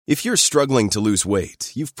If you're struggling to lose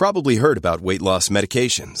weight, you've probably heard about weight loss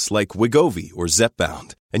medications like Wegovy or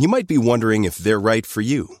Zepbound, and you might be wondering if they're right for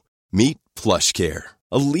you. Meet PlushCare,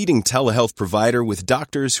 a leading telehealth provider with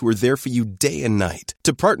doctors who are there for you day and night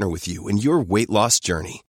to partner with you in your weight loss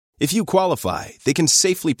journey. If you qualify, they can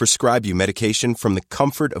safely prescribe you medication from the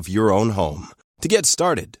comfort of your own home. To get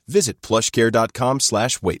started, visit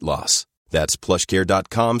plushcare.com/weightloss. That's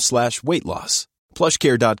plushcare.com/weightloss.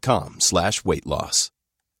 plushcare.com/weightloss.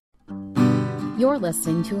 You're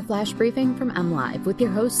listening to a flash briefing from MLive with your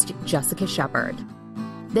host, Jessica Shepard.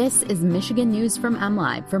 This is Michigan News from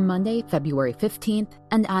MLive for Monday, February 15th,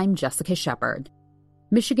 and I'm Jessica Shepard.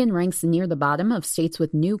 Michigan ranks near the bottom of states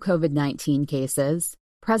with new COVID-19 cases.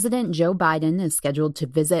 President Joe Biden is scheduled to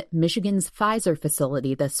visit Michigan's Pfizer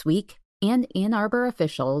facility this week, and Ann Arbor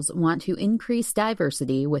officials want to increase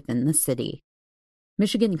diversity within the city.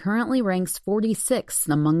 Michigan currently ranks 46th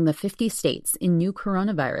among the 50 states in new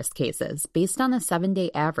coronavirus cases based on a 7-day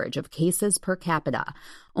average of cases per capita.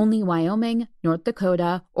 Only Wyoming, North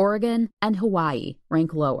Dakota, Oregon, and Hawaii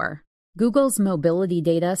rank lower. Google's mobility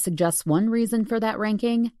data suggests one reason for that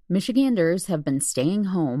ranking: Michiganders have been staying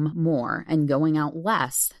home more and going out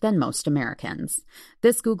less than most Americans.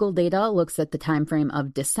 This Google data looks at the timeframe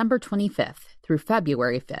of December 25th through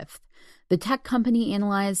February 5th. The tech company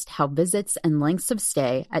analyzed how visits and lengths of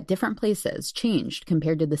stay at different places changed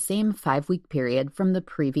compared to the same 5-week period from the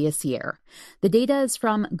previous year. The data is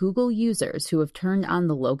from Google users who have turned on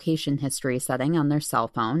the location history setting on their cell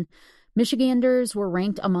phone. Michiganders were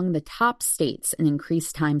ranked among the top states in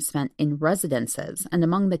increased time spent in residences and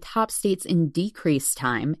among the top states in decreased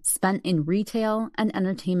time spent in retail and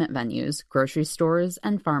entertainment venues, grocery stores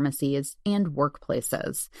and pharmacies, and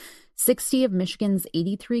workplaces. 60 of Michigan's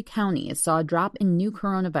 83 counties saw a drop in new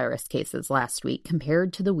coronavirus cases last week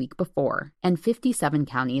compared to the week before, and 57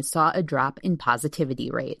 counties saw a drop in positivity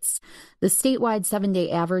rates. The statewide 7-day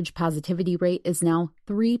average positivity rate is now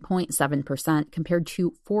 3.7% compared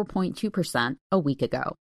to 4.2% a week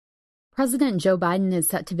ago. President Joe Biden is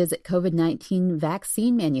set to visit COVID-19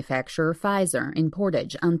 vaccine manufacturer Pfizer in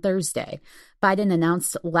Portage on Thursday. Biden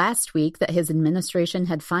announced last week that his administration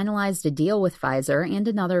had finalized a deal with Pfizer and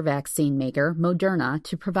another vaccine maker, Moderna,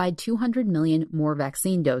 to provide 200 million more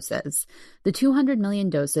vaccine doses. The 200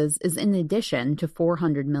 million doses is in addition to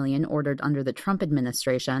 400 million ordered under the Trump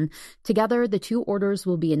administration. Together, the two orders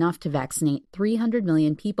will be enough to vaccinate 300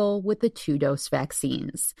 million people with the 2-dose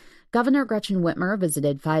vaccines. Governor Gretchen Whitmer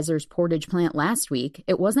visited Pfizer's Portage plant last week.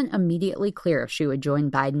 It wasn't immediately clear if she would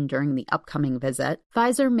join Biden during the upcoming visit.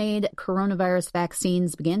 Pfizer-made coronavirus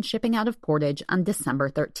vaccines began shipping out of Portage on December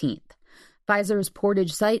 13th. Pfizer's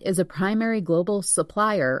Portage site is a primary global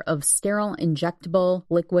supplier of sterile injectable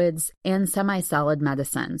liquids and semi-solid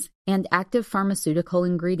medicines and active pharmaceutical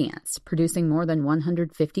ingredients, producing more than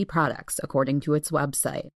 150 products, according to its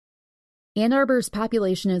website. Ann Arbor's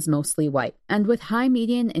population is mostly white, and with high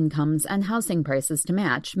median incomes and housing prices to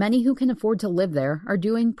match, many who can afford to live there are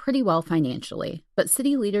doing pretty well financially. But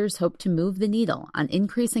city leaders hope to move the needle on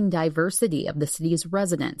increasing diversity of the city's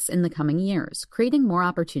residents in the coming years, creating more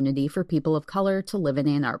opportunity for people of color to live in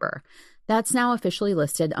Ann Arbor. That's now officially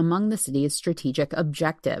listed among the city's strategic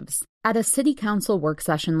objectives. At a city council work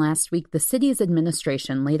session last week, the city's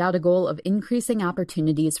administration laid out a goal of increasing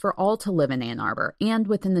opportunities for all to live in Ann Arbor, and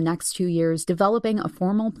within the next 2 years, developing a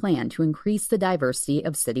formal plan to increase the diversity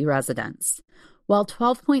of city residents. While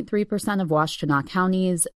 12.3% of Washtenaw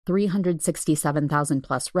County's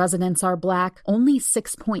 367,000-plus residents are Black, only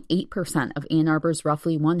 6.8% of Ann Arbor's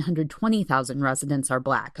roughly 120,000 residents are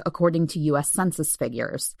Black, according to U.S. Census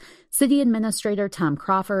figures. City Administrator Tom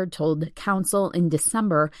Crawford told Council in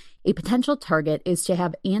December a potential target is to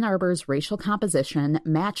have Ann Arbor's racial composition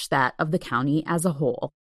match that of the county as a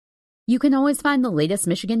whole. You can always find the latest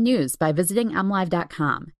Michigan news by visiting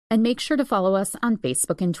mlive.com, and make sure to follow us on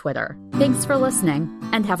Facebook and Twitter. Thanks for listening,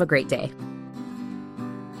 and have a great day.